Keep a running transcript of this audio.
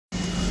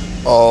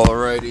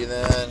Alrighty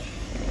then,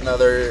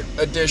 another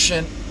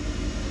edition.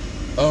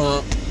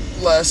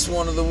 Last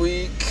one of the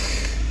week.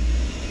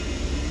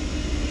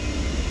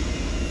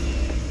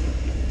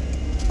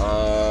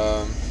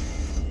 I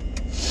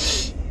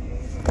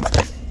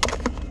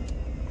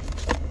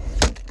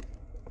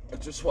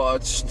just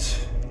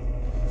watched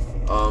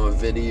a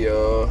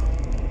video,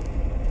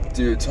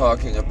 dude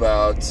talking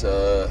about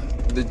the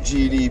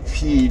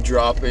GDP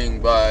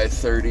dropping by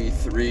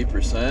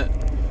 33%,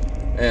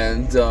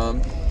 and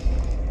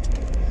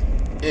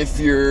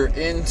if you're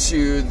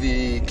into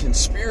the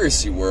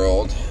conspiracy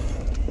world,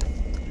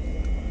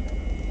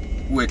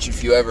 which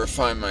if you ever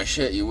find my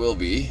shit, you will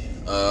be,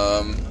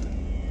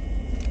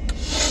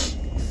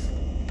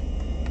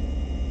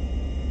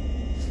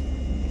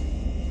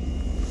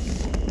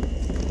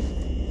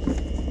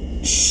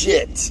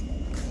 shit.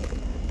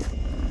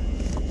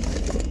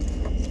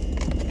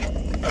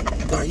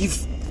 Are you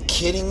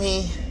kidding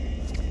me?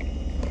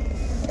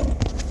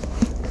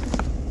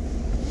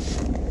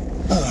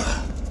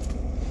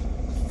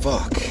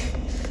 Fuck.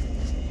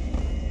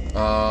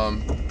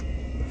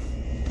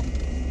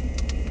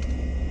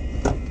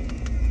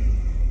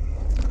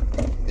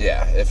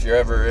 Yeah, if you're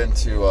ever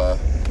into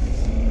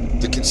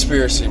the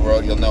conspiracy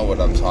world, you'll know what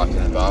I'm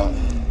talking about.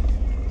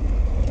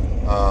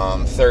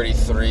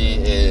 33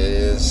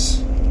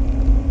 is,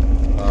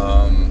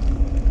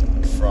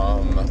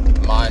 from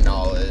my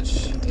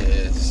knowledge,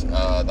 is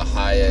the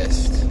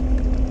highest,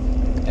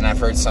 and I've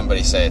heard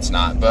somebody say it's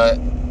not, but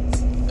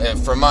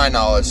from my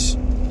knowledge,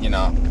 you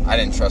know, I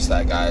didn't trust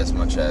that guy as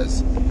much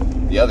as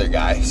the other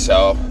guy,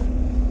 so,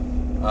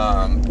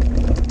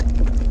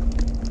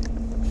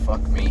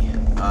 fuck me.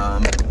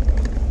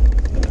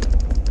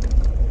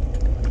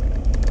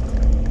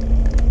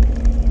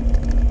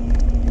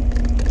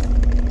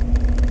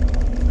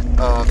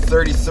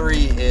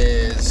 33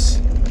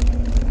 is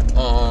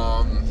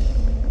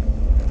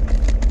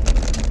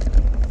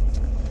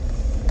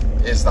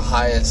the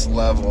highest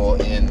level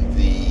in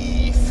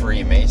the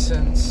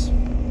Freemasons.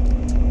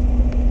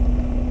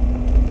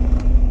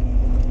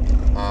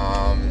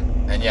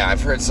 And yeah,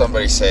 I've heard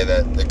somebody say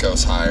that it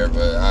goes higher,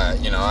 but I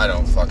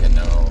don't fucking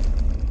know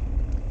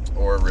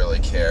or really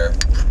care.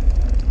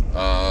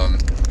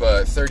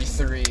 But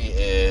 33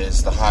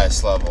 is the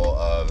highest level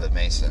of the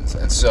Masons,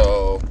 and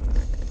so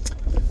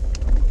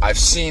I've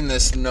seen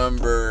this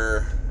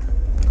number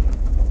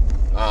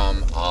a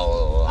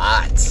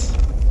lot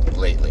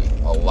lately,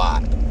 a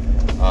lot.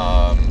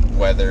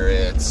 Whether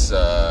it's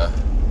the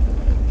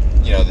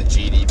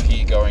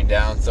GDP going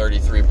down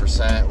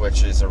 33%,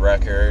 which is a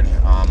record.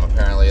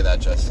 Apparently that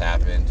just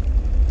happened.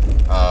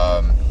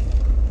 I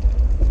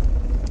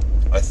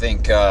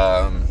think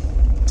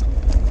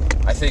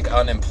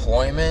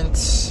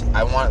unemployment.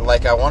 I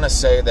want to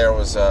say there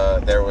was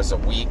a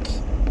week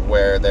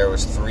where there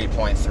was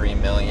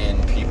 3.3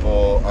 million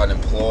people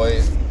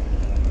unemployed,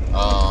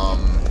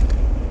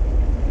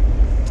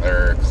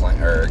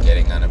 or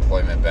getting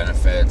unemployment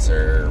benefits,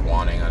 or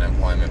wanting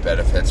unemployment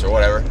benefits, or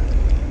whatever.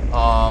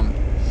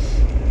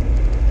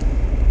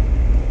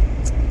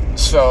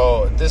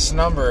 So this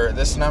number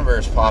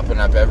is popping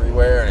up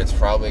everywhere, and it's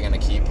probably going to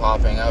keep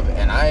popping up.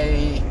 And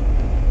I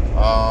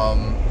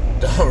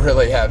don't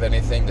really have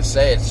anything to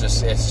say. It's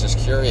just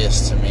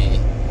curious to me,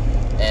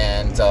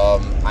 and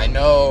I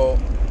know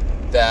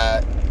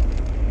that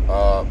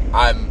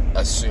I'm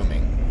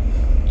assuming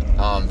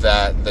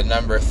that the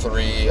number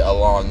 3,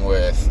 along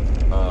with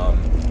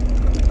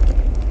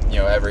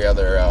every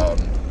other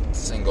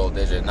single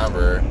digit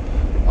number,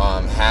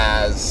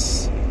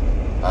 has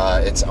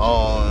its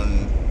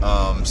own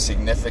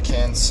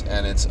significance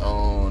and its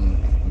own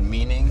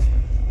meaning,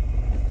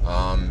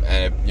 and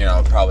it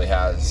probably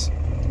has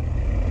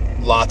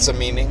lots of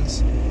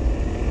meanings,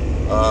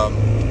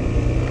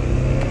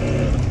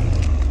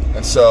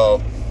 and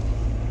so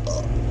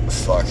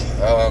fuck.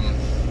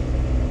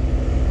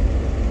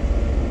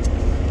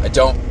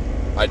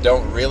 I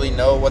don't really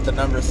know what the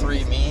number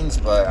 3 means,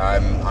 but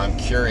I'm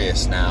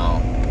curious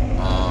now.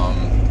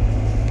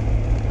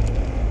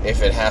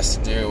 If it has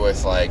to do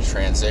with like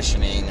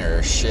transitioning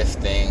or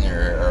shifting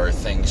or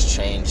things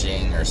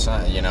changing or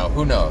something,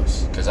 who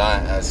knows? Because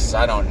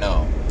I don't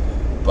know.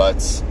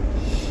 But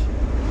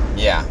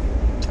yeah,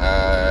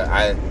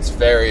 it's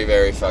very,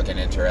 very fucking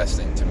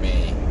interesting to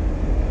me.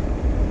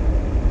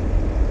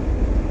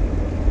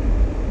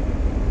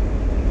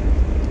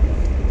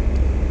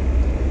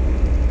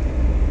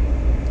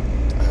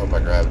 I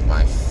grabbed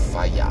my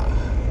fire.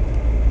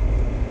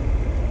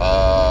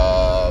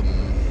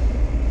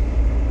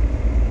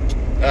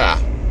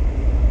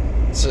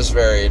 It's just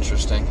very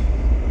interesting.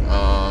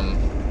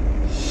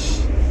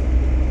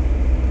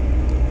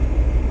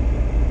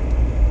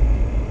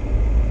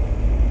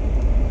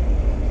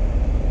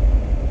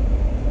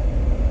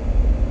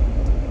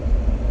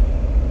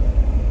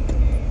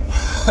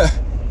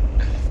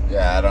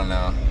 Yeah, I don't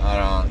know.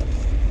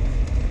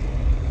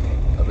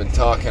 I've been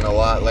talking a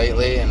lot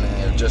lately, and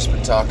I've just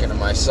been talking to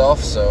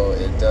myself, so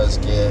it does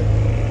get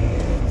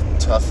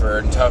tougher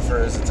and tougher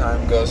as the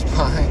time goes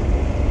by.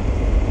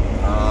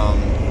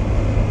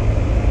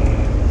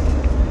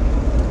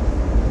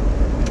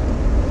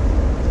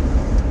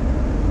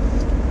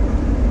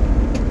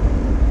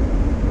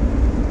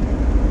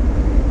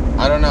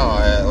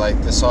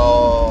 this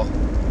all,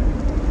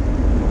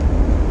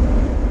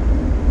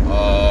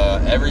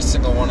 every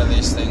single one of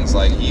these things,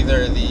 like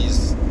either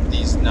these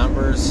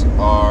numbers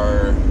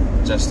are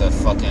just a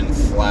fucking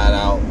flat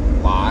out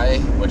lie,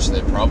 which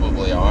they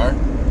probably are,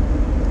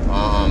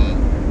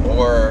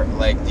 or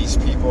like these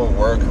people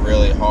work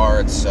really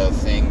hard so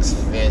things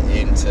fit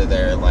into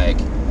their like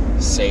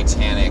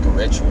satanic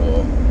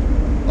ritual.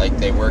 Like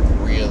they work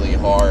really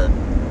hard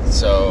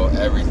so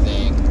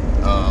everything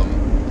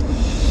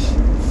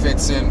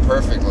fits in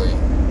perfectly.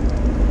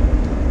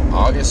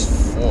 August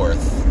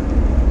 4th,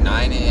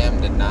 9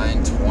 a.m. to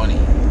 9:20.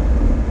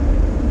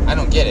 I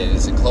don't get it.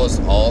 Is it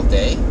closed all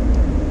day? I'm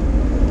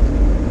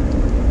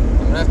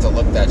gonna have to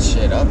look that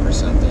shit up or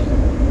something.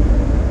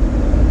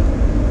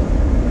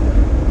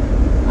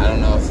 I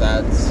don't know if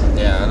that's...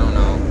 Yeah, I don't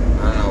know.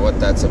 I don't know what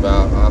that's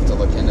about. I'll have to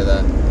look into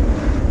that.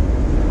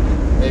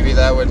 Maybe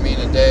that would mean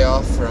a day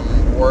off from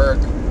work,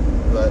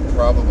 but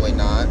probably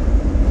not.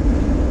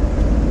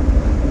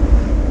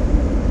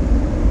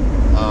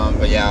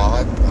 But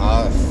yeah,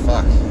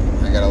 fuck.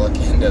 I gotta look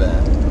into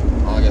that.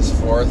 August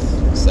 4th,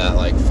 is that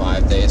like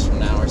 5 days from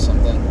now or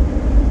something?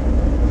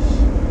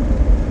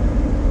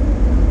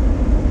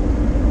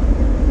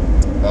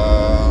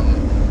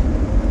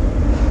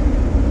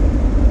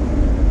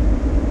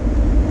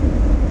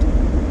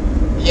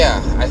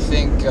 Yeah, I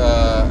think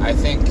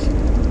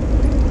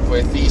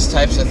with these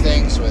types of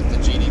things, with the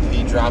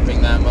GDP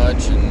dropping that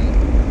much and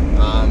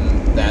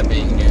that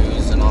being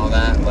news and all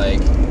that,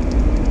 like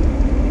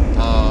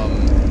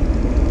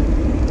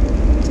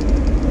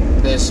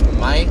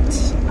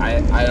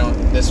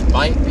this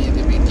might be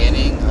the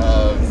beginning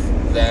of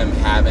them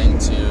having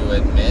to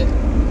admit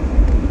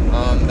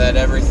that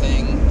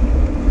everything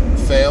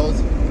failed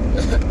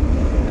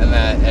and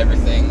that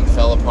everything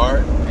fell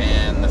apart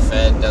and the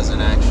Fed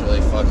doesn't actually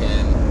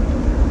fucking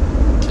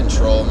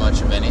control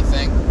much of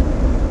anything.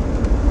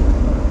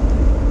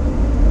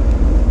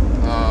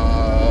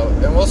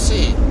 And we'll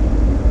see.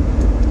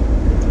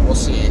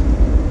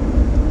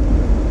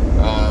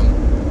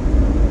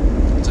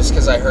 Just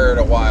because I heard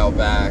a while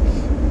back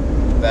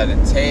that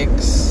it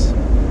takes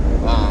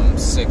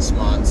 6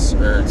 months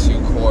or 2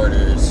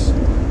 quarters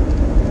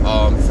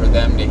for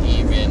them to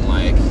even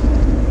like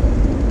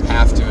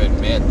have to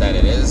admit that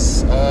it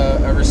is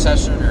a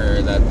recession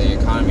or that the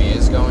economy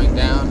is going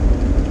down.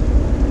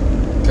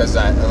 Because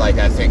I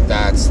think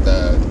that's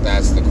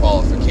the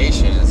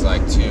qualification. It's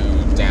like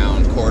 2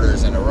 down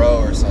quarters in a row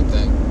or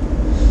something,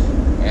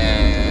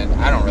 and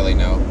I don't really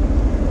know.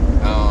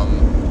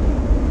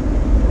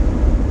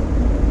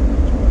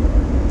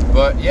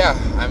 But yeah,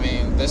 I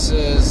mean, this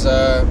is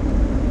the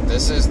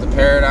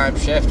paradigm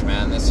shift,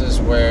 man. This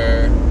is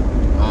where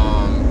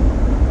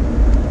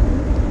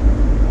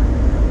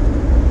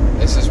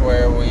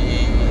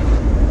we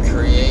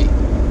create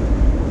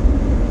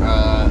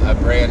a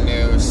brand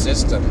new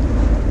system.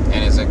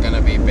 And is it going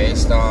to be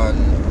based on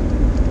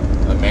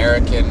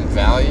American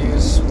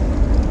values?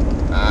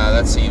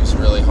 That seems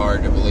really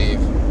hard to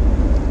believe.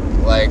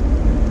 Like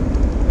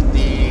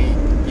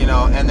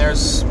and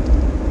this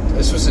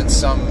was in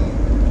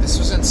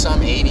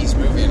some 80s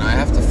movie, and I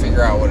have to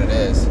figure out what it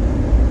is.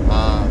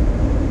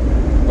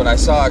 But I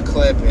saw a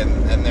clip,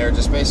 and they're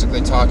just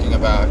basically talking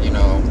about,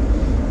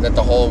 that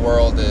the whole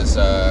world is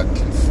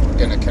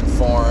going to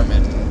conform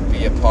and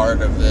be a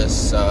part of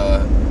this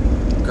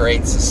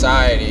great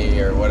society,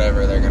 or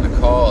whatever they're going to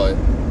call it.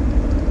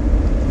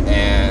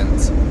 And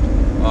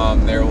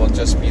there will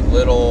just be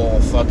little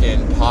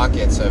fucking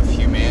pockets of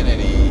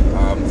humanity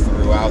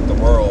throughout the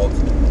world.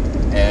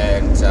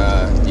 And,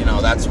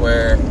 that's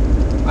where...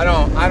 I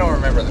don't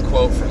remember the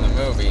quote from the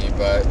movie,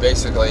 but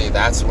basically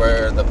that's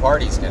where the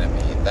party's going to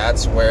be.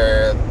 That's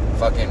where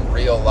fucking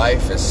real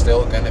life is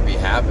still going to be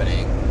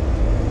happening,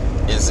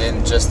 is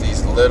in just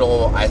these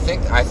little... I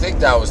think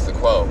that was the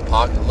quote.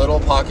 Little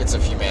pockets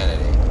of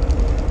humanity.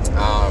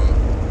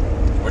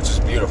 Which is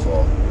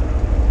beautiful.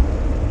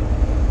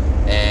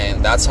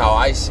 And that's how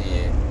I see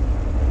it,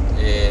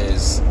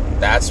 is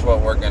that's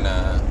what we're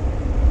gonna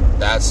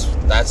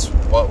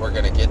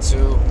get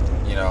to.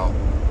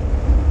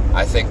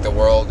 I think the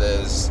world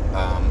is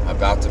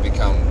about to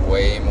become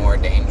way more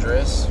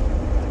dangerous,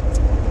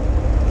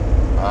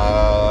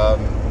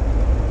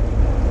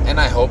 and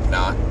I hope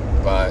not,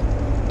 but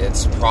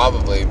it's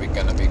probably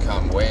going to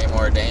become way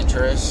more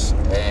dangerous,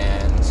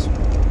 and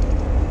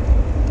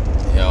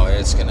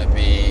it's going to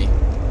be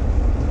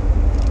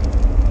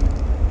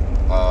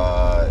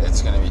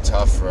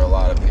tough for a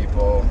lot of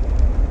people,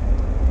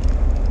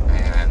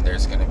 and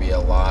there's going to be a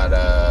lot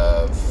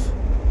of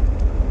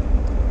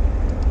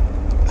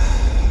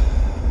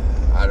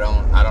I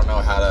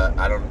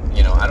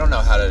don't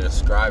know how to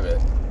describe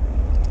it.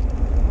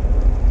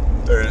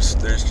 There's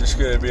just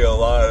going to be a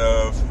lot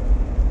of,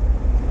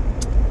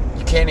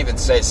 you can't even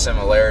say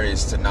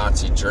similarities to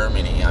Nazi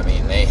Germany. I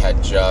mean, they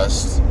had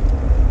just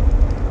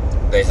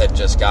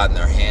gotten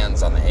their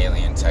hands on the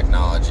alien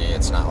technology.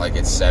 It's not like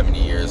it's 70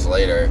 years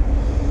later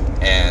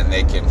and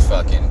they can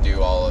fucking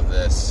do all of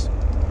this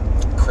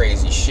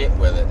crazy shit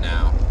with it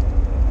now,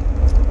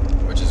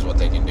 which is what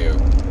they can do.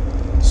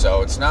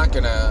 So it's not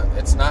gonna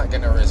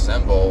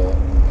resemble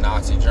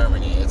Nazi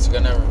Germany. It's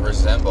gonna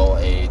resemble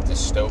a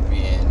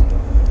dystopian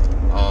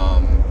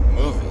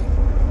movie.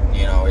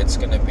 It's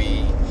gonna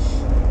be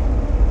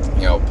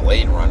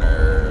Blade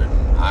Runner,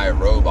 and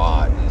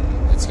iRobot,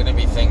 and it's gonna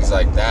be things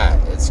like that.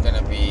 It's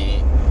gonna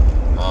be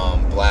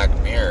Black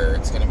Mirror.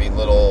 It's gonna be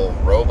little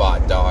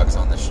robot dogs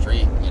on the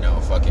street,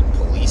 fucking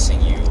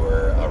policing you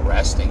or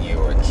arresting you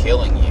or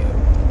killing you.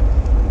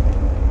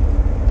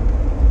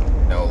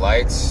 No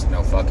lights,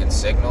 no fucking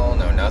signal,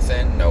 no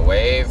nothing, no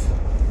wave,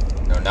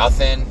 no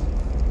nothing.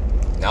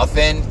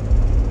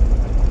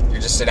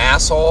 You're just an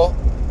asshole.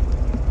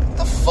 What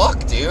the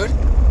fuck, dude?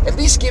 At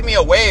least give me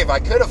a wave. I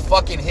could have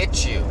fucking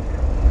hit you.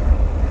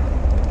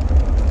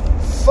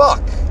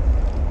 Fuck.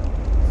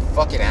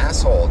 Fucking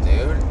asshole,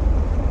 dude.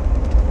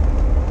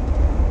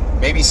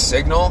 Maybe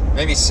signal.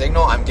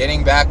 I'm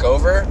getting back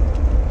over.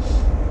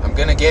 I'm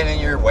gonna get in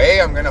your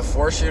way. I'm gonna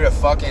force you to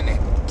fucking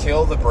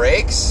kill the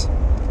brakes.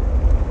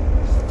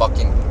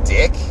 Fucking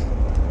dick.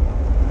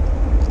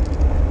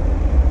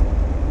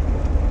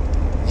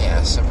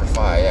 Yeah, Semper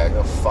Fi. Yeah,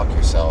 go fuck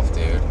yourself,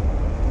 dude.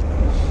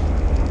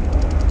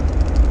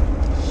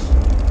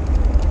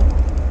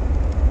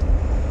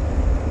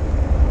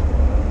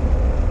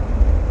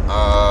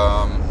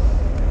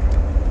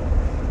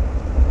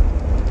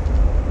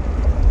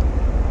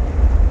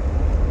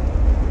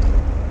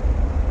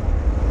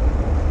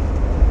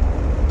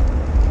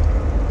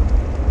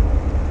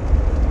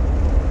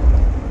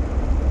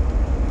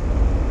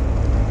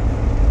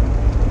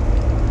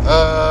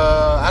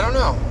 I don't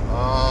know.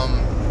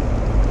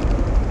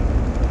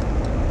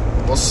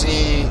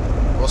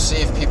 We'll see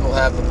if people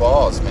have the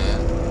balls,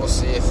 man. We'll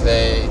see if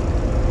they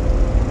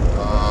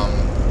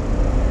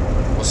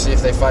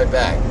fight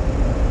back.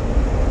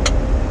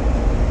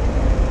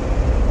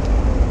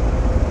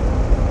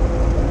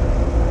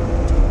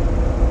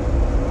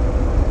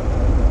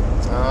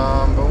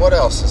 But what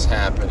else is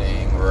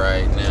happening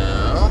right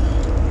now?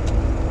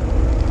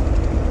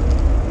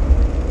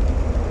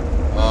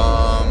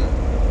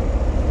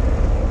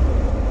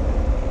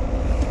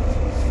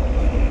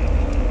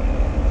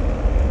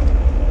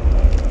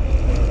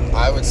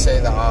 I would say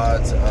the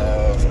odds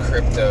of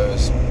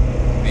cryptos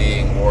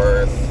being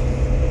worth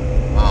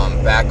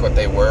back what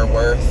they were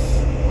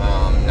worth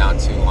not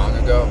too long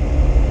ago,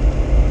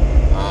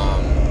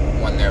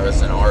 when there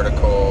was an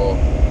article,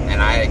 and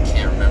I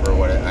can't remember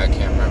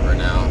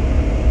now,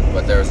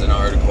 but there was an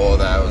article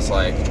that was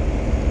like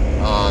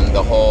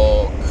the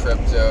whole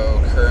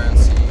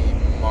cryptocurrency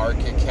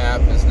market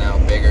cap is now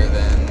bigger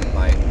than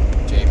like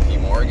JP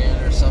Morgan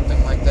or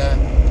something like that.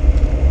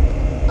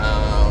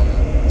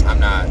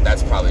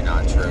 That's probably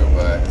not true,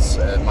 but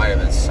it might have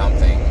been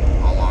something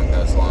along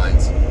those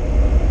lines.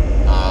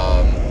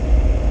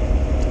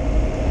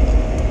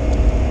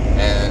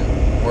 And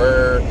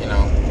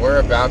we're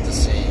about to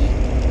see,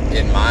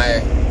 in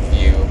my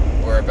view,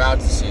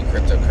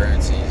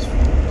 cryptocurrencies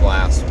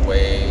blast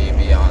way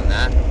beyond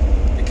that,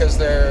 because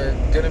they're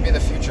going to be the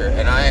future.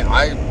 And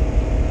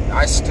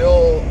I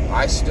still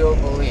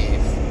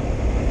believe,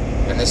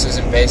 and this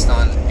isn't based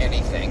on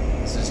anything,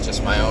 this is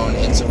just my own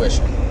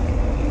intuition.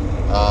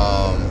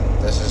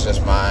 This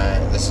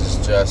is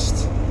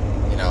just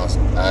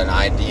an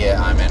idea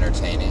I'm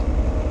entertaining.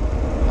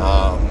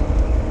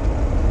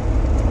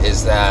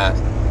 Is that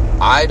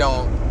I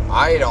don't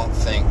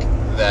think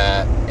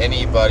that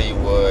anybody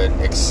would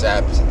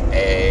accept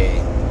a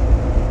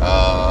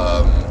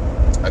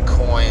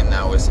coin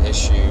that was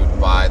issued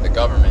by the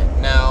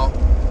government. Now,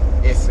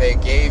 if they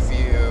gave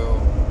you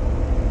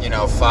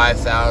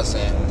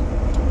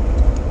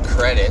 5,000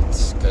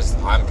 credits, because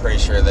I'm pretty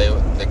sure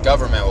the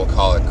government will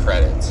call it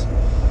credits,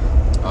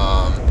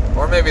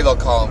 or maybe they'll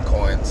call them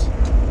coins.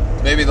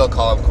 Maybe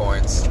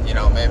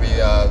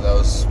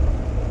those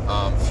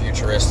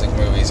futuristic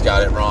movies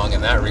got it wrong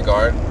in that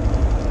regard.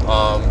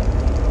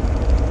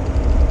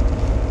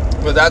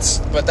 But that's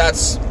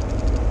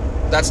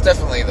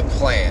definitely the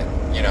plan,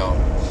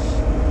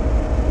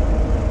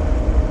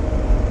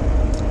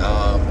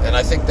 and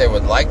I think they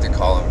would like to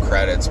call them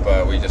credits,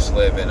 but we just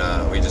live in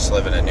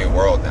a new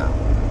world now.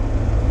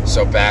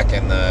 So back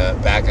in the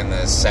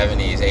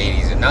 70s,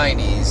 80s, and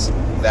 90s,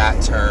 that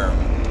term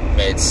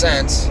made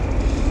sense.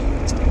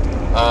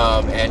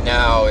 And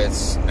now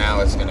it's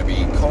going to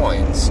be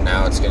coins.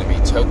 Now it's going to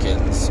be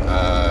tokens,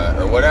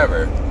 or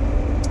whatever,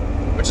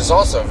 which is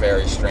also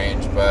very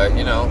strange. But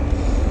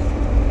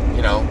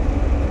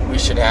we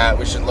should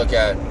look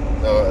at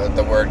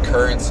the word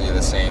currency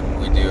the same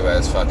we do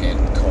as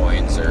fucking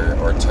coins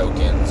or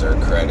tokens or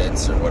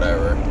credits or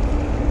whatever.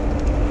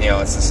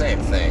 It's the same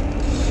thing.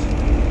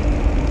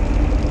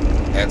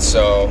 And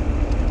so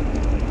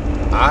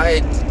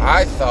I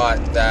thought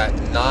that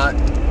not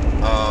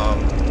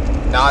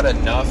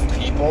enough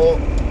people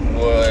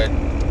would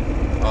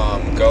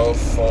go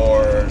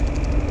for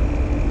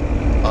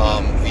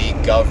the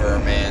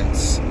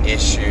government's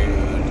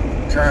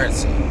issued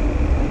currency,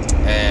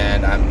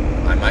 and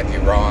I might be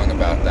wrong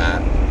about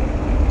that,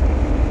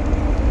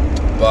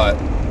 but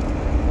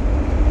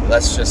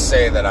let's just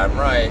say that I'm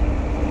right.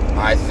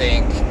 I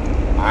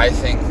I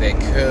think they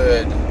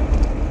could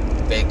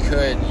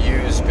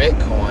use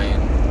Bitcoin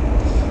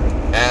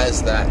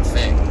as that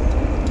thing.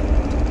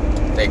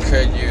 They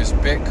could use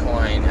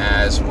Bitcoin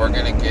as, we're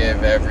going to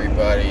give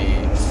everybody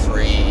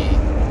free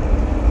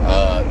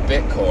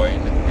Bitcoin,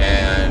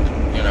 and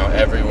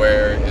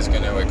everywhere is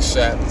going to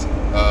accept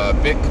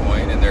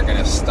Bitcoin, and they're going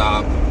to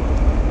stop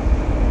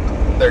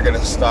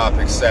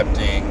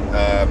accepting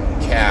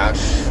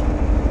cash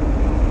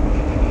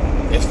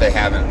if they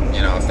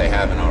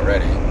haven't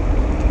already.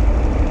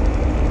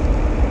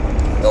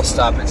 They'll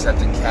stop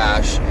accepting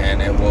cash,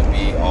 and it will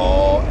be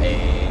all a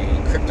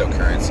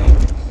cryptocurrency.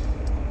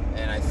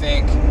 And I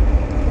think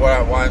what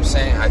I'm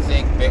saying, I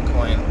think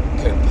Bitcoin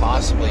could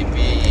possibly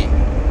be,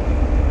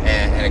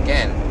 and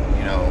again,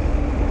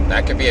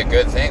 that could be a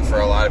good thing for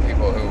a lot of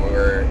people who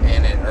were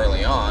in it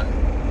early on.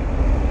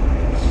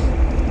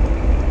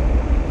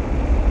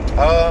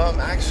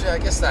 Actually, I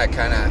guess that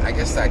kind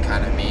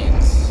of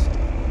means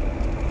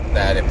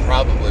that it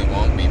probably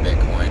won't be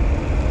Bitcoin.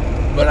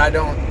 But I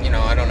don't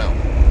know.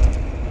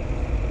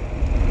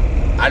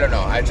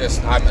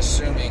 I'm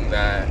assuming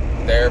that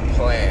their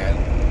plan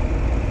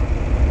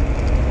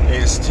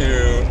is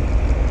to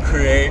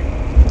create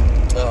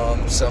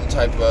some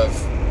type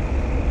of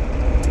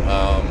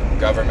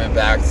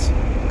government-backed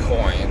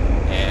coin,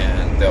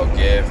 and they'll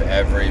give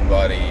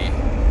everybody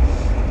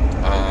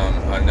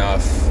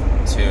enough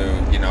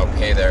to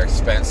pay their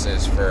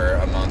expenses for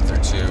a month or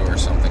two or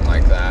something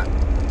like that,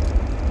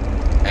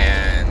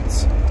 and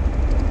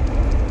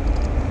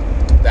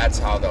that's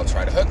how they'll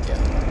try to hook you.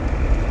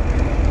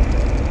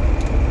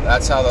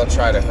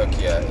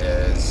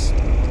 Is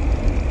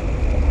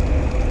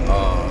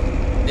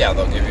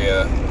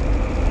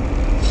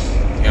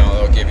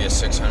they'll give you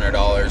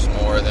 $600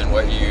 more than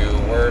what you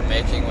were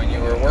making when you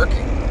were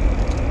working.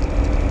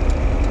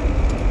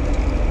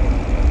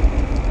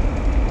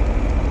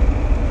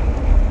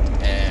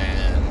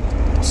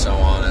 And so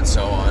on and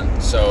so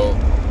on. So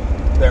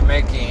they're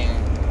making,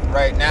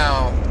 right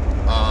now,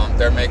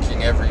 they're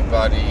making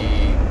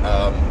everybody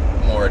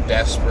more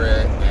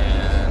desperate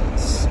and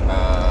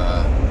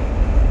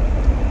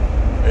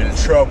in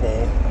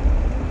trouble.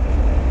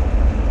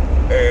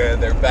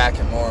 And they're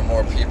backing more and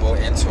more people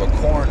into a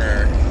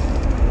corner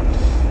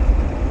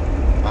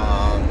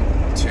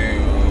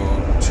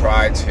to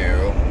try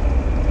to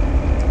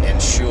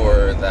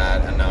ensure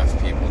that enough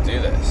people do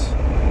this,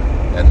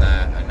 and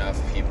that enough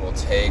people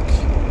take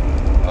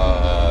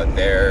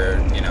their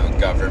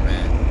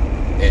government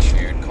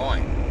issued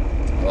coin.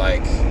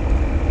 Like,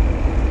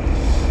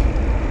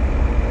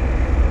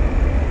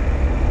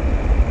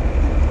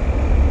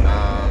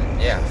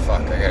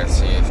 I gotta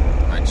see if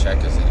my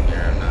check is in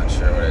here. I'm not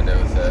sure what I did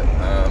with it.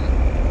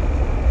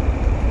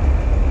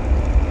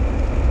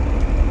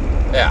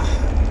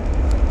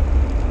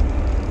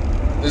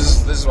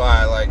 This is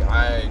why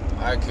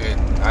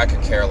I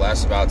could care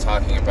less about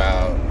talking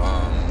about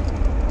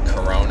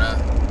Corona.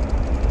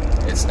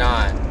 It's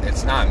not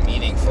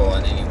meaningful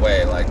in any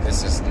way. Like,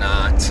 this is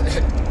not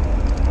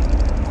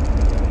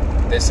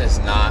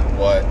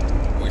what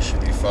we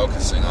should be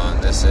focusing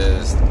on. This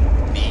is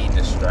the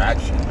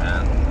distraction,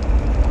 man.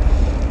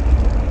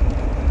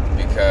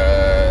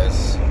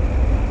 Because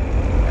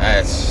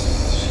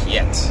that's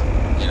shit,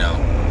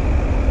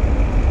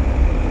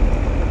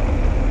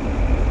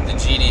 The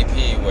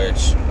GDP,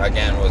 which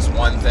again was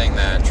one thing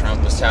that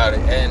Trump was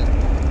touting,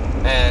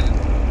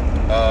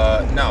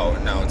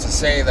 no, to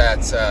say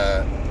that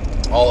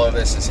all of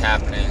this is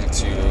happening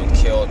to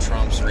kill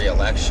Trump's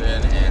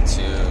re-election and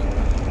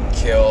to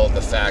kill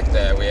the fact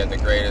that we had the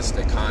greatest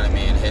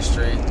economy in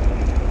history,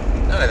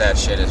 none of that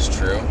shit is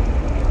true.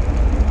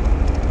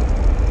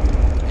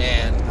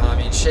 And,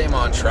 shame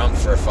on Trump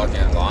for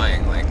fucking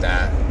lying like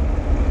that.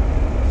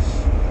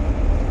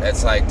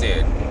 It's like,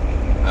 dude,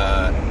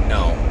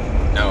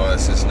 no,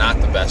 this is not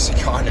the best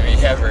economy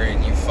ever,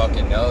 and you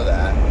fucking know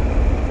that.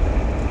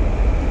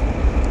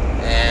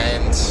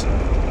 And,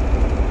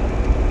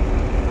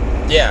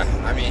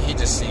 he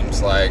just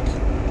seems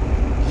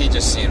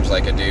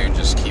like a dude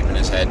just keeping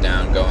his head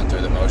down, going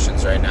through the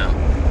motions right now.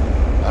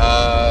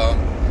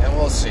 And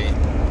we'll see.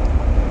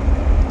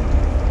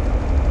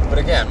 But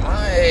again,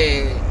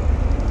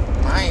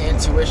 my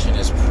intuition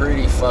is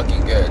pretty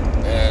fucking good.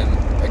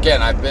 And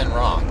again, I've been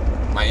wrong.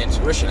 My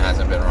intuition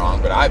hasn't been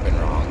wrong, but I've been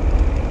wrong.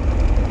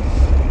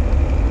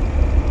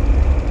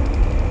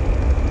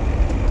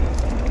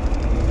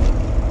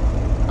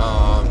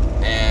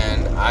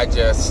 And I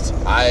just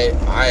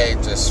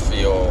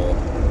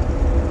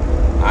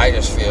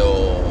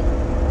feel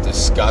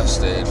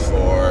disgusted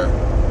for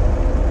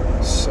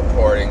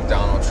supporting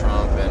Donald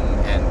Trump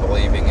and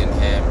believing in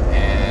him,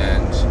 and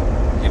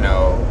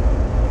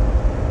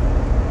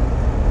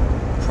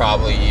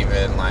probably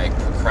even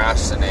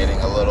procrastinating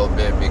a little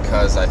bit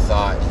because I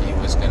thought he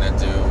was going to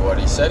do what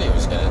he said he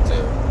was going to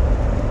do.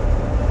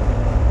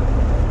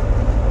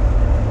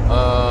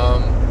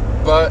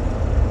 But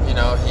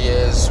he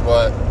is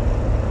what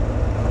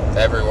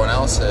everyone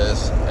else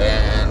is,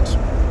 and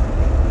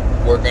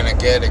we're going to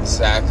get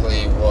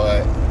exactly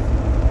what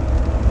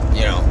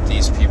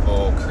these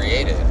people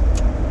created.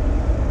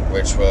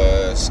 which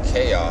was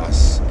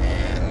chaos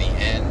and the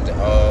end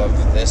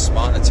of this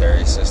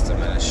monetary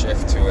system and a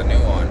shift to a new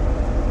one.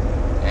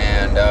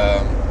 And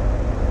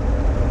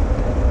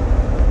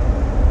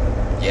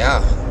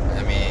yeah,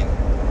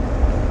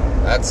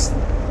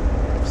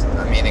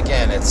 I mean,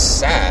 again, it's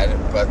sad,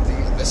 but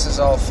this is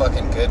all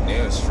fucking good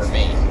news for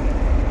me.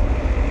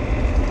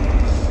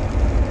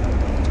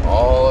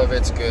 All of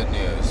it's good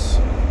news.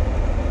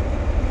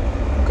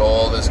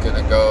 Gold is going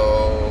to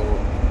go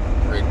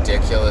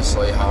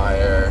ridiculously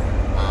higher.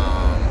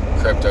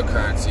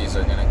 Cryptocurrencies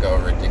are going to go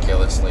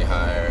ridiculously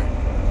higher.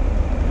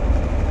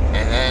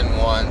 And then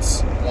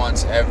once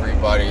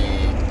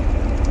everybody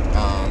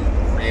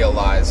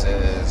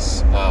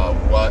realizes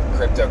what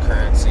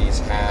cryptocurrencies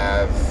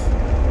have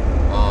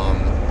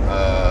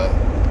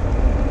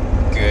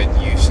good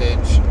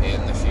usage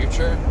in the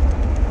future,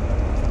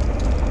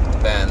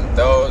 then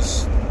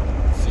those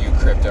few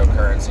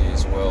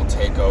cryptocurrencies will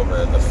take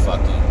over the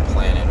fucking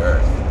planet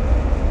Earth.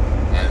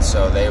 And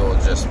so they will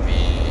just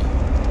be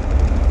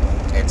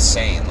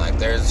insane. Like,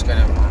 there's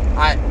gonna...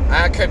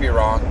 I could be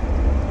wrong,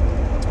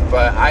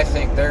 but I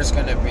think there's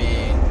gonna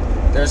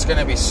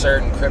be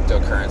certain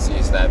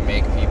cryptocurrencies that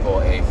make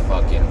people a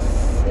fucking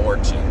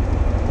fortune.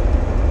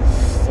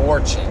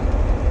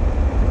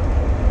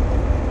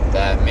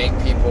 That make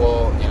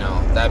people,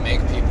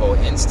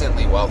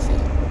 instantly wealthy.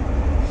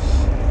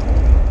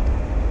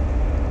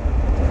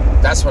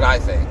 That's what I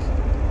think.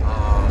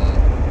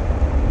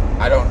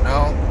 I don't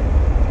know.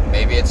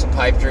 Maybe it's a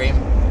pipe dream.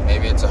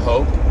 Maybe it's a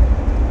hope.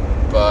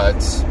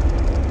 But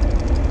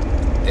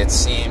it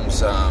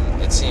seems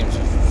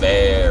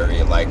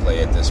very likely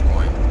at this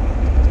point.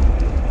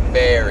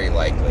 Very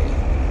likely.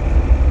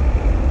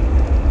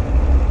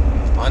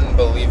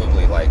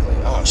 Unbelievably likely.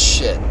 Oh,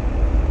 shit.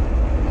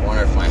 I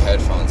wonder if my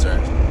headphones are...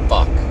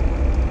 Fuck.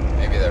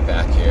 Maybe they're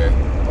back here.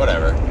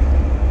 Whatever.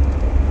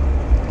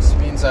 This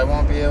means I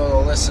won't be able to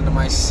listen to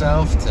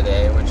myself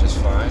today, which is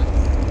fine.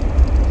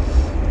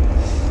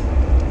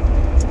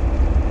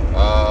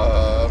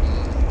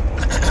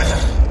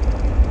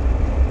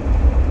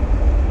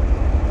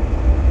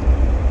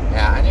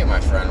 Yeah, I knew my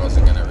friend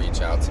wasn't going to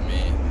reach out to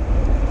me.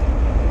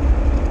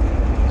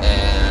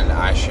 And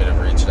I should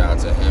have reached out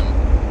to him.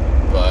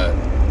 But,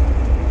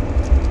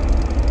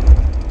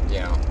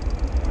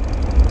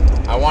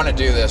 I want to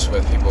do this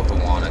with people who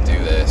want to do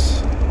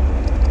this.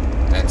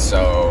 And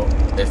so,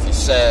 if you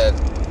said,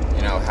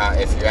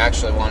 if you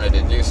actually wanted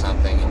to do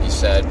something and you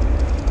said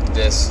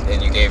this,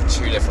 and you gave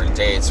 2 different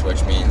dates,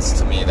 which means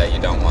to me that you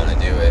don't want to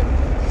do it,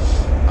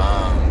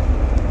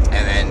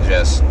 and then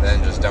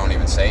just don't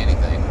even say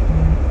anything.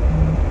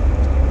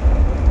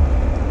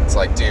 It's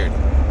like, dude,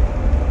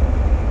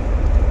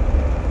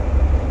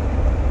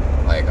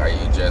 like, are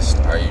you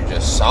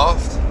just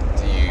soft?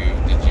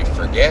 Did you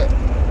forget?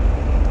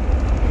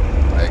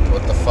 Like,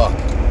 what the fuck?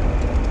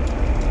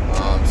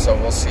 So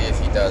we'll see if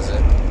he does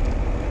it.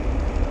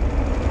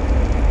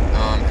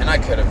 And I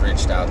could have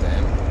reached out to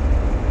him.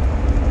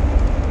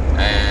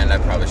 And I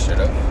probably should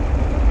have.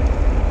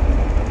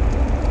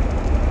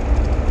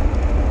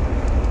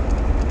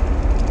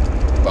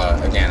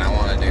 But again, I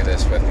want to do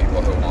this with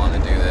people who want to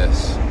do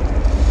this.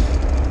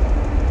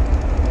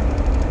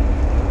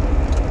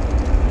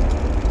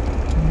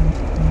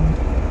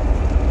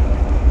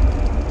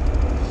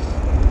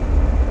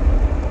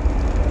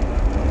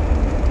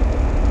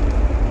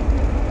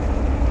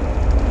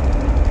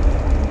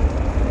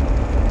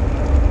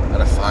 At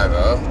a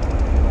 5-0.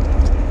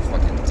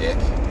 Fucking dick.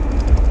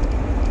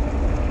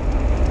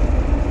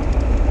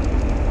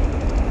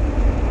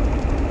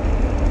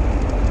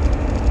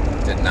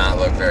 Did not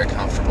look very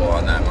comfortable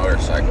on that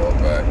motorcycle,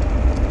 but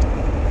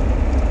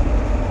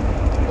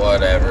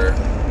whatever.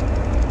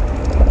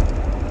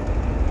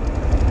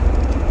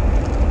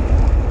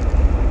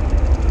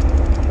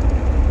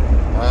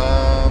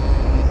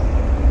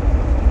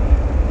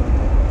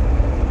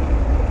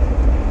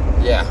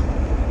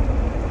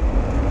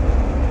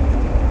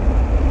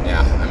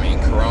 Yeah, I mean,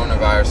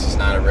 coronavirus is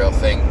not a real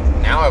thing.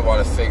 Now I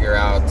want to figure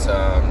out,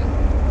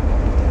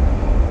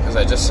 because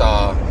I just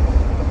saw,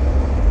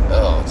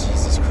 oh,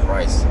 Jesus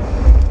Christ.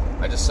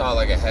 I just saw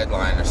like a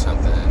headline or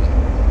something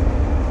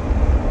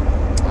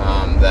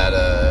that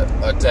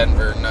a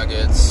Denver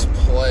Nuggets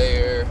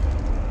player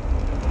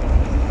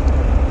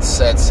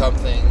said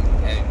something,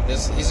 and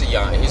he's a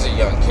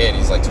young kid.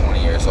 He's like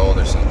 20 years old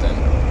or something,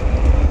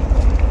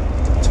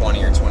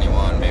 20 or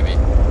 21 maybe.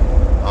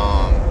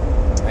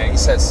 And he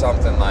said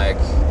something like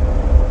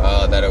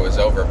that it was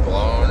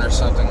overblown or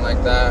something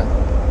like that.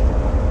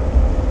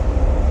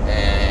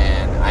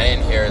 I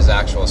didn't hear his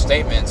actual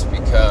statements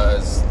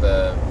because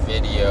the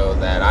video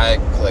that I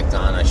clicked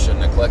on, I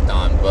shouldn't have clicked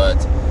on, but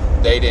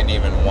they didn't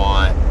even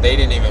want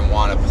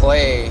to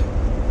play.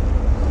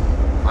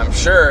 I'm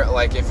sure,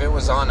 like, if it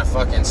was on a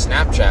fucking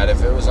Snapchat,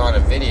 if it was on a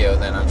video,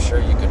 then I'm sure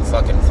you could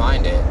fucking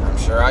find it. I'm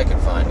sure I could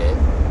find it.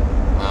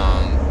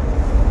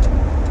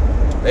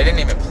 They didn't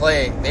even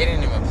play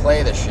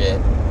the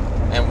shit.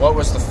 And what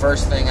was the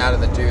first thing out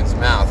of the dude's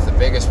mouth? The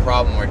biggest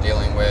problem we're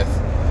dealing with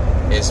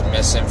is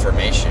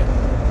misinformation.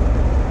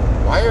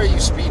 Why are you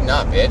speeding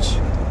up, bitch?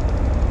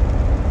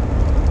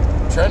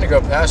 I'm trying to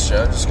go past you.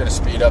 I'm just gonna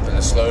speed up in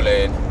the slow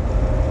lane.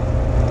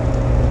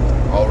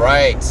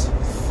 Alright.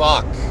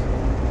 Fuck.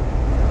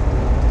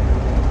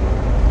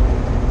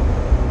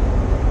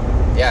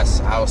 Yes,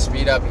 I will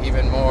speed up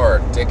even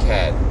more,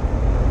 dickhead.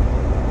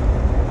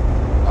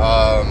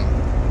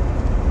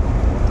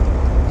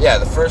 Yeah,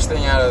 the first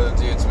thing out of the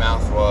dude's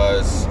mouth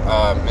was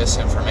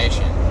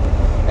misinformation.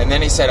 And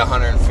then he said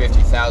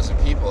 150,000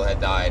 people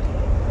had died.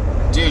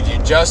 Dude, you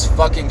just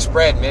fucking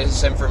spread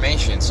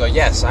misinformation. So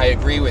yes, I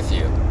agree with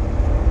you.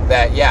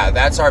 That, yeah,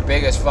 that's our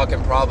biggest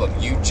fucking problem.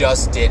 You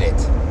just did it.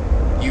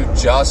 You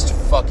just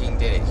fucking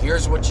did it.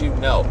 Here's what you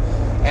know.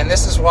 And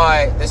this is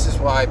why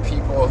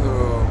people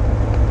who,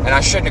 and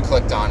I shouldn't have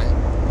clicked on it,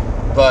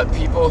 but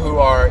people who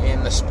are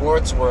in the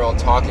sports world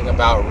talking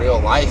about real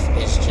life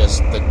is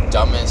just the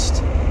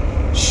dumbest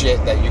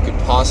shit that you could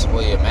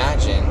possibly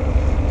imagine,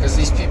 because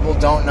these people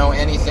don't know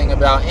anything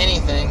about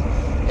anything,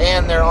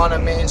 and they're on a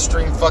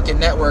mainstream fucking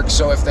network,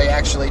 so if they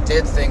actually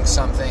did think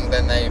something,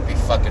 then they'd be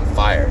fucking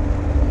fired,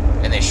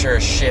 and they sure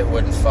as shit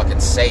wouldn't fucking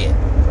say it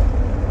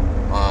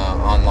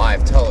on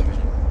live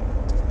television.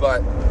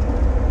 But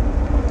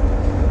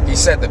he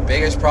said the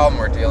biggest problem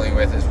we're dealing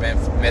with is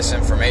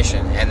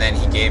misinformation, and then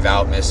he gave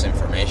out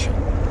misinformation.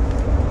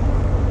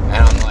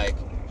 And I'm like,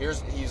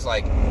 he's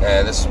like,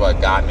 this is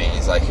what got me.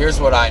 He's like, here's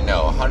what I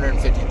know.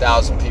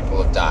 150,000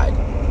 people have died.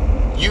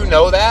 You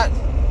know that?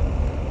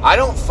 I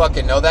don't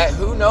fucking know that.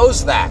 Who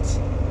knows that?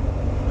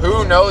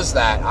 Who knows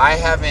that?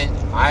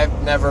 I've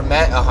never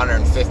met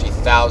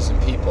 150,000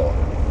 people.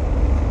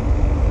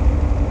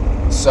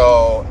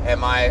 So,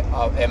 am I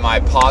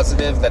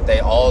positive that they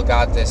all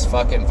got this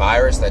fucking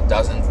virus that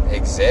doesn't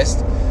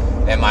exist?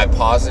 Am I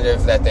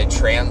positive that they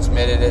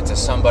transmitted it to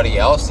somebody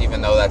else,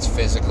 even though that's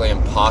physically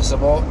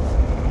impossible?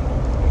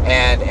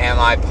 And am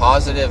I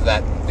positive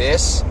that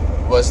this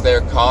was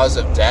their cause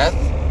of death?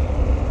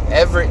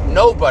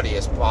 Nobody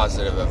is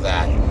positive of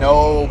that.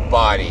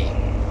 Nobody.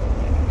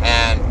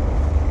 And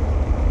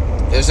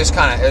it was just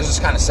kind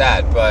of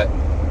sad, but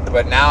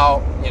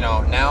now,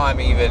 now I'm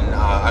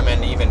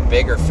an even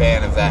bigger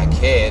fan of that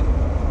kid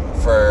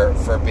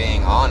for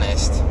being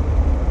honest.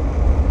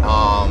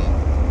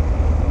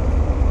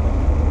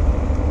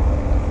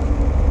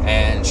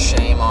 And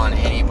shame on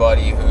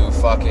anybody who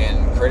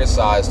fucking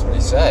criticized what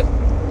he said.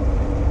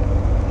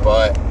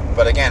 But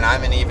again,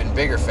 I'm an even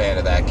bigger fan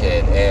of that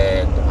kid,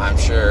 and I'm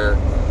sure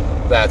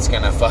that's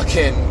gonna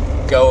fucking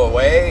go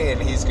away,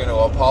 and he's gonna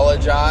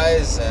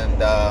apologize, and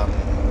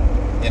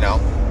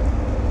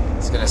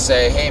he's gonna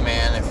say, hey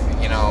man, if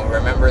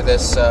remember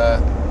this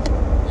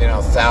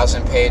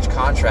 1,000-page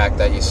contract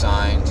that you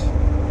signed,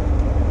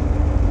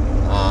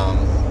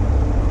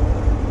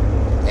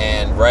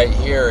 and right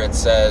here it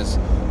says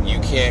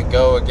you can't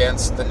go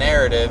against the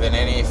narrative in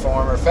any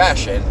form or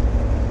fashion.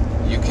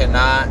 You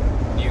cannot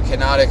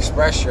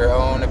express your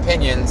own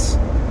opinions.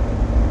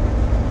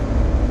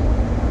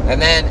 And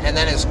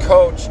then his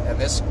coach, and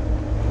this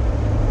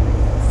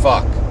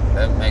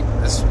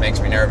makes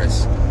me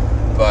nervous,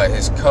 but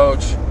his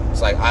coach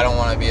is like, I don't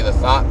want to be the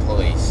thought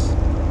police.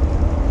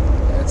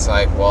 It's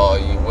like, well,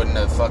 you wouldn't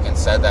have fucking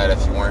said that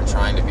if you weren't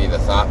trying to be the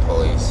thought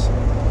police.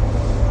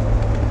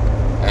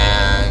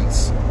 And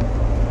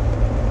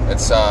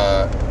it's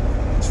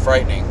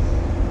frightening.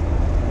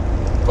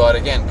 But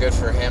again, good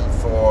for him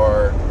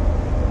for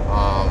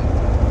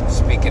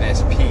speaking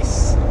his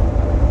piece.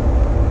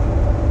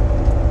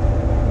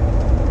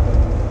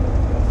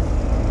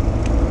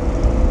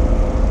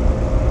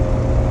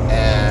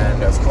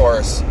 And of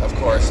course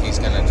he's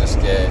gonna just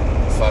get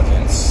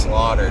fucking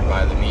slaughtered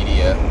by the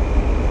media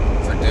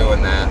for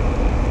doing that,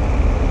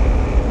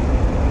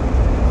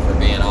 for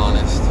being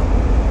honest.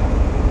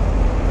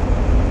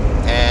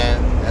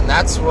 And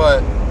that's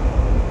what,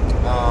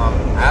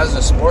 as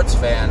a sports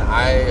fan,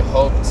 I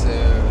hope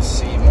to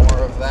see more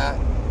of that,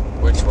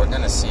 which we're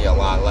going to see a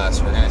lot less.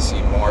 We're going to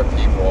see more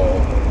people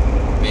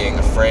being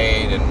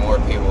afraid and more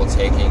people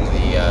taking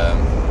the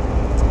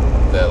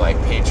like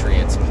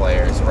Patriots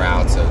players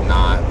routes of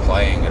not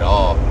playing at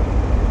all.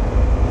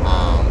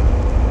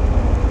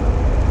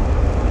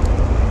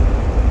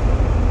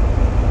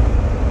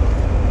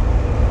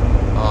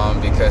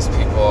 Because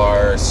people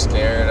are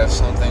scared of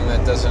something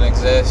that doesn't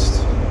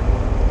exist.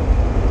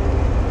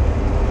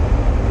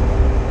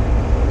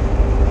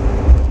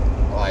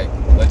 Like,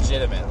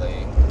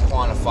 legitimately,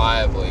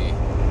 quantifiably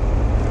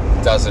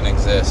doesn't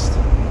exist.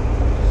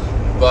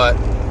 But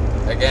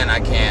again, I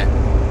can't.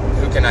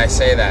 Who can I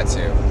say that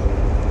to?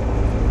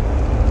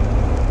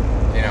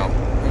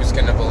 Who's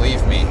gonna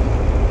believe me?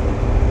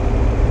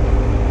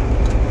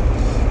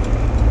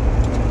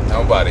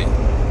 Nobody.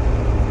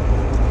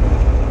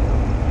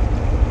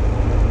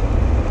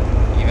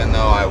 Even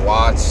though I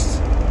watched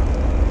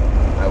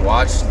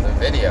the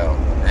video,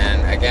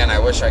 and again, I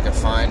wish I could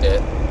find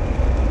it.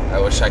 I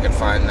wish I could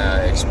find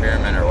the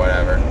experiment or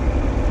whatever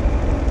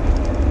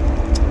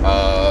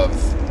of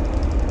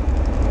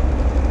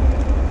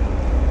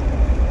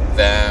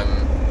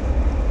them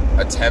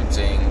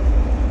attempting.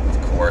 Of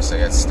course, I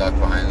get stuck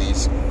behind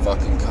these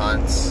fucking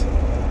cunts.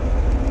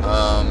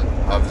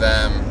 of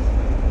them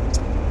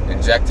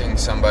injecting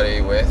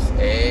somebody with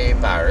a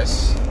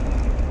virus,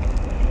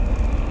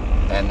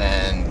 and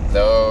then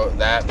though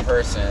that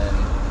person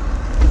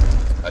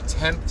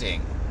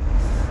attempting,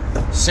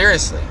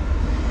 seriously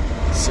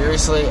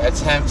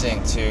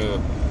attempting to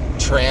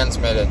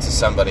transmit it to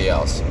somebody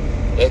else.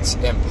 It's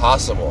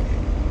impossible.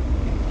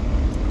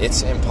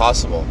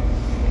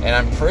 And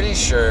I'm pretty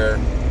sure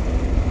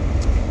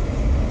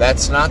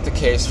that's not the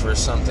case for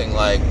something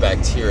like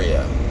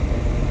bacteria.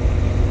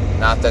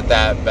 Not that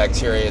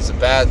bacteria is a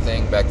bad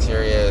thing.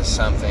 Bacteria is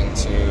something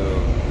to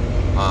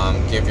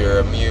give your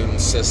immune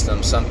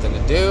system something to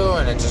do,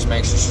 and it just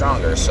makes you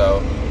stronger.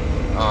 So,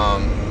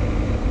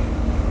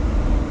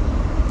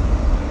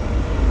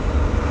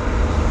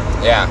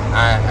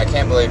 I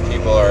can't believe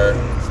people are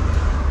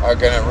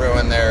going to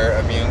ruin their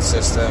immune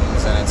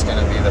systems, and it's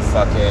going to be the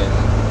fucking...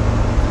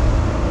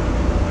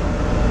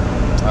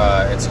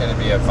 it's going to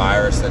be a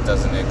virus that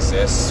doesn't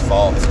exist's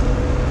fault.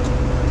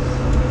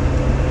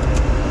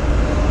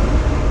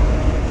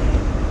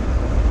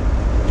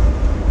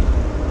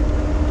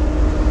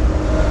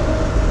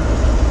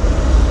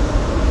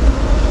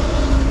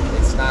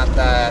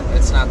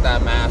 It's not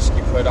that mask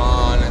you put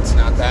on. It's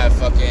not that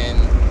fucking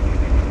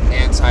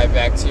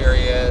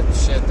antibacteria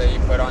shit that you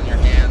put on your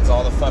hands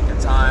all the fucking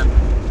time.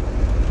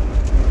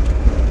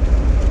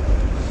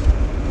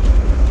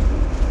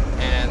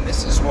 And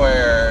this is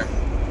where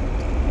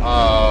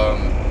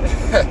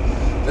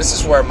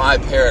my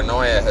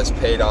paranoia has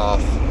paid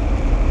off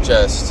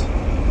just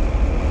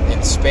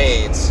in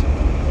spades.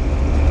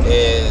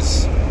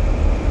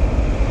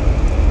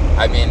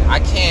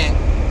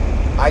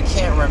 I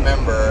can't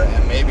remember,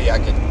 and maybe I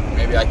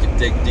could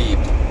dig deep,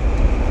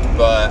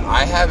 but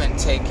I haven't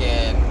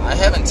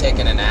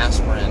taken an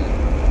aspirin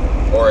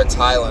or a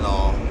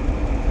Tylenol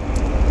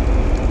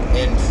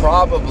in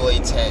probably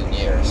 10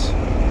 years.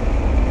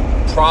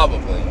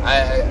 Probably.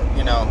 I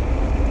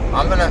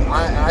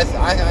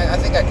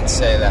think I can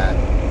say that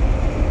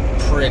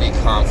pretty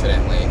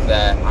confidently,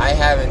 that I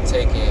haven't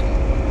taken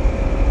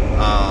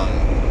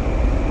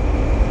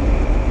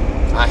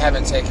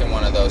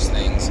one of those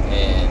things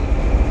in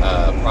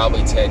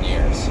probably 10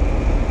 years.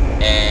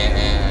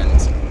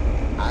 And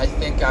I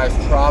think I've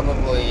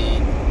probably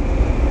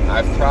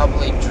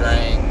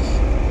drank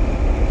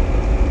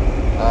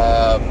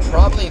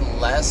probably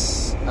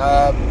less.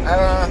 I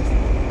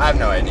have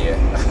no idea.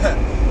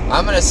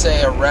 I'm gonna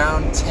say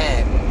around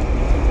 10.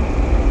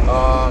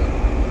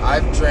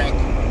 I've drank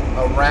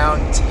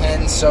around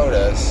 10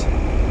 sodas.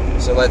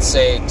 So let's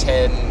say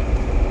 10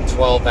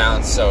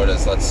 12-ounce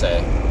sodas, let's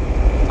say.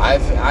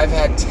 I've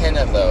had 10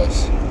 of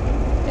those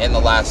in the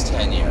last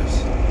 10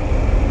 years.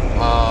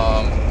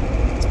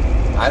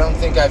 I don't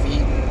think I've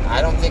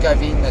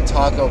eaten a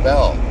Taco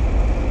Bell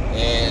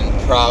in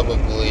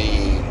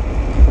probably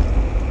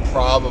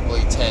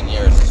 10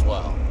 years as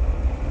well.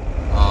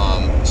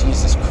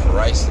 Jesus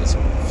Christ, it's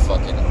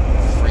fucking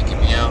freaking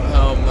me out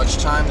how much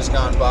time has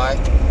gone by.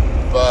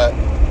 But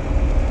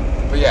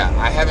yeah,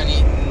 I haven't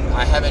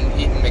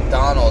eaten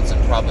McDonald's in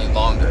probably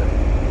longer.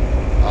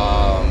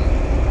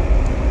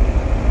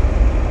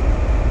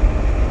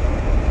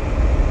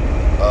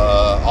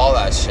 All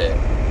that shit.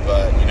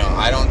 But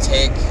I don't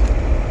take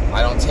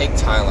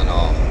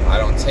Tylenol. I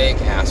don't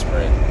take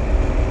aspirin.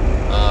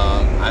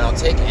 I don't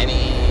take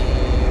any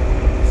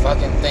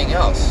fucking thing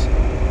else.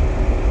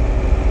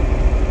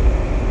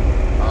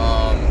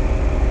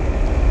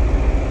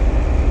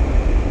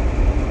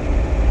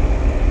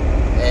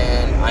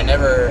 And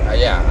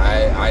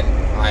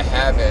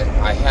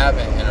I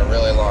haven't in a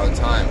really long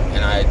time,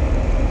 and I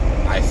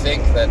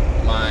think that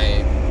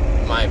my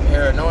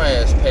paranoia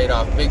has paid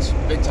off big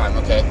time.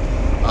 Okay.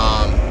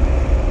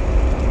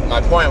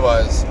 My point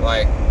was,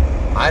 like,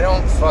 I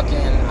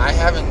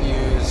haven't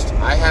used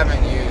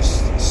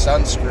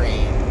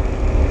sunscreen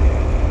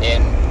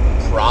in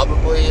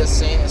probably a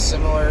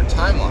similar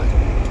timeline.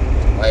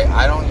 Like,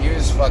 I don't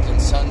use fucking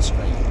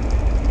sunscreen.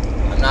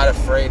 I'm not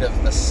afraid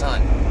of the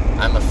sun.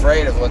 I'm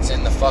afraid of what's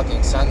in the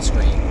fucking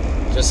sunscreen.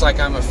 Just like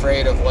I'm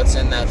afraid of what's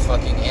in that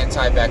fucking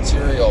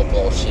antibacterial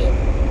bullshit.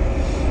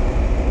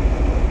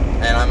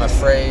 And I'm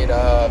afraid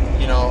of,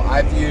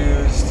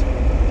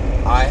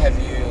 I have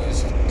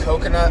used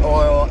coconut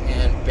oil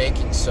and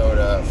baking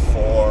soda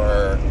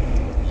for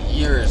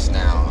years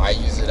now. I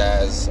use it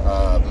as,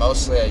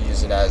 mostly I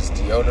use it as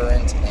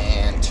deodorant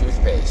and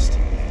toothpaste.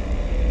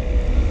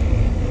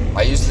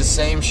 I use the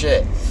same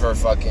shit for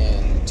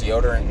fucking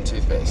deodorant and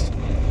toothpaste.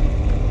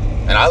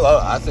 And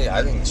I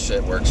think this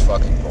shit works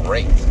fucking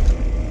great.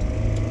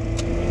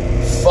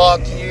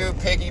 Fuck you,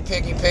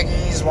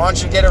 piggies. Why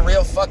don't you get a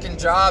real fucking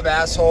job,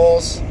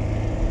 assholes?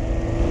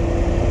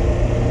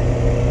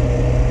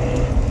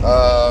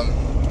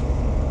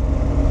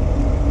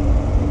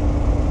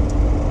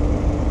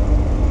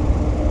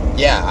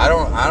 Yeah, I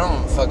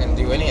don't fucking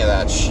do any of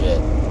that shit.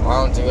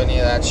 I don't do any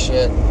of that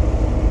shit.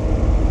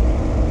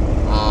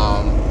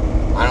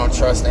 I don't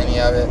trust any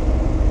of it.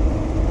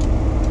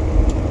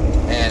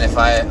 And if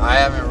I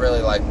haven't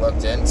really, like,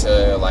 looked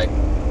into, like,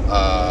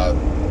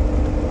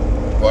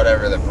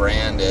 whatever the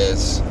brand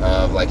is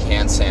of like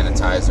hand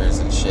sanitizers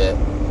and shit.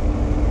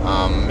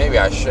 Maybe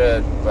I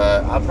should,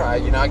 but I'll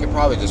probably, I could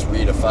probably just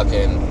read a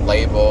fucking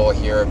label,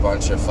 hear a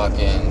bunch of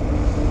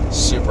fucking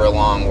super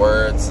long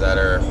words that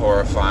are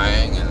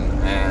horrifying,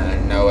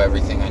 and know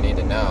everything I need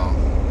to know.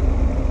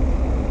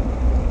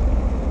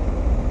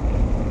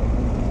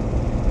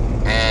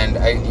 And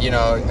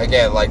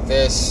again, like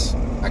this,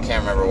 I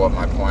can't remember what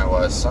my point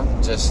was.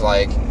 Something just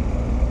like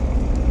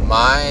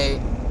my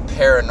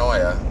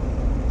paranoia,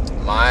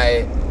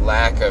 my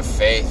lack of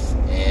faith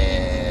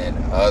in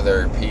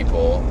other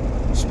people,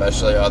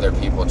 especially other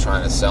people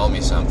trying to sell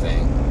me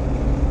something,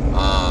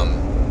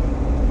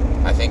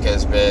 I think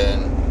has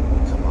been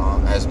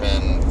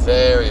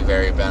very,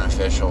 very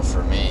beneficial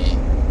for me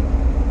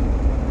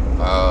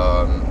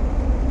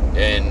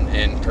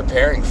in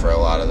preparing for a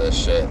lot of this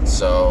shit.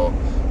 So,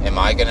 am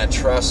I gonna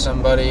trust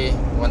somebody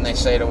when they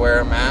say to wear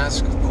a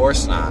mask? Of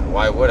course not.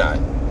 Why would I?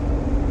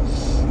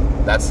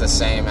 That's the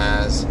same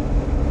as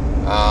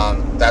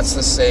that's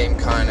the same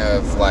kind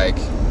of like,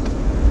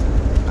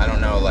 I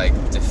don't know, like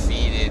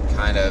defeated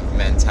kind of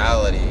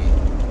mentality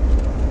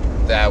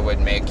that would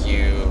make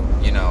you,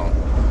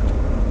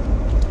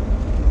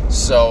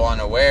 so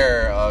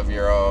unaware of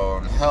your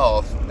own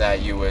health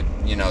that you would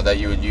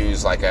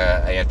use like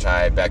a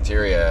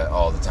antibacteria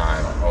all the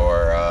time,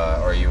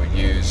 or you would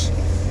use,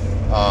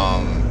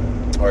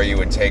 or you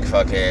would take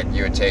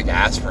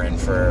aspirin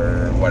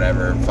for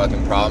whatever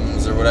fucking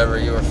problems or whatever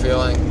you were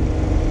feeling.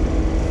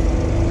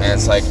 And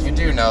it's like, you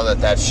do know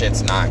that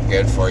shit's not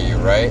good for you,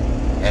 right?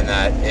 And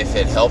that if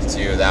it helped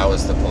you, that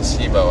was the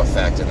placebo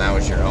effect, and that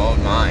was your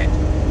own mind.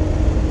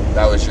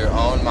 That was your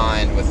own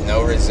mind with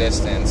no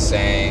resistance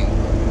saying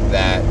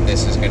that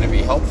this is going to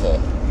be helpful.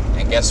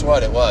 And guess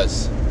what? It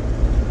was.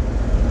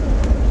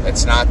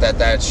 It's not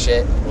that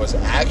shit was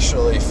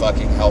actually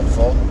fucking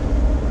helpful.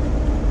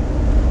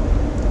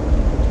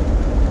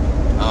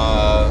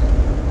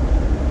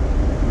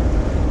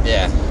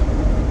 Yeah.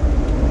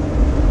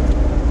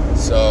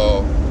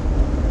 So,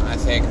 I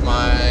think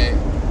my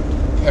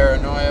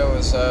paranoia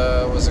was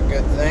a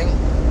good thing.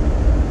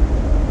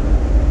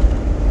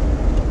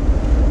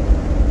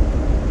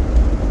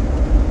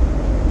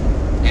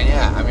 And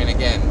yeah, I mean,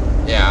 again,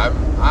 yeah,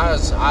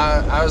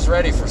 I was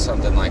ready for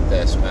something like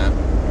this, man.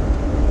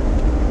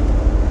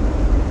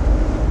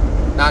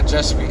 Not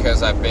just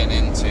because I've been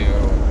into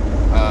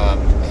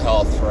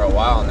health for a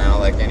while now,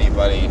 like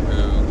anybody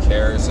who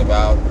cares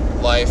about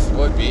life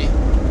would be.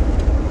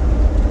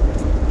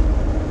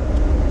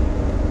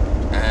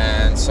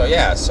 And so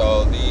yeah,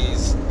 so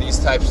these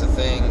types of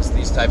things,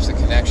 these types of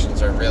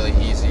connections are really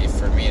easy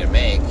for me to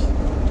make.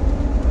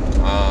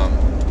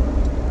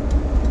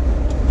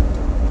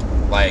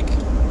 Like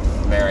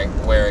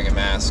wearing a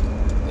mask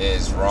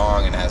is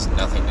wrong and has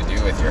nothing to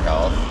do with your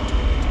health.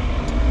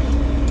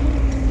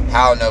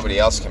 How nobody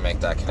else can make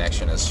that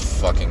connection is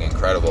fucking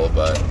incredible,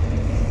 but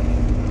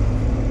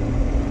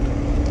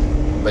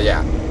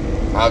yeah,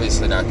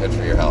 obviously not good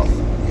for your health.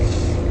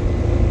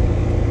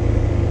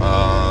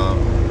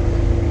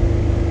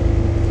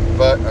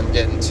 But I'm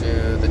getting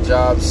to the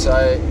job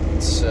site,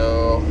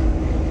 so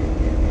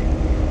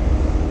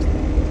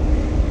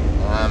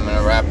I'm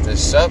gonna wrap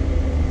this up.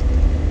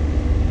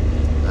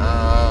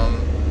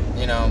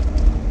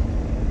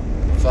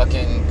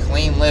 Fucking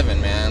clean living,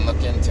 man.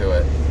 Look into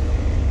it.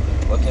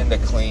 Look into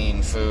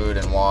clean food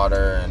and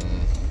water and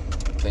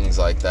things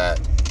like that.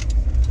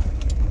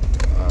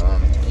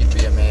 You'd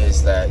be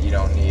amazed that you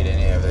don't need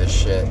any of this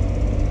shit.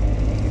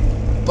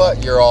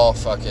 But you're all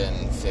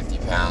fucking 50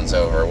 pounds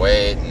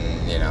overweight,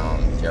 and,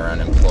 you're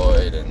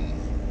unemployed, and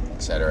et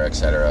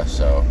cetera,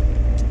 so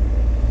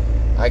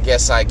I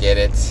guess I get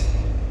it.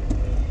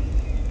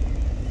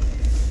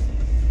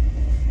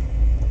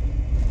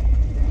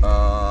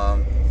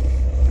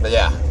 But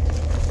yeah,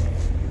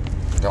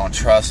 don't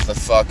trust the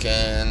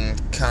fucking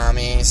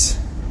commies,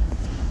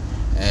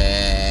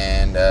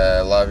 and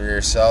love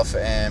yourself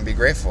and be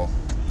grateful.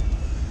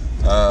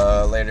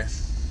 Later.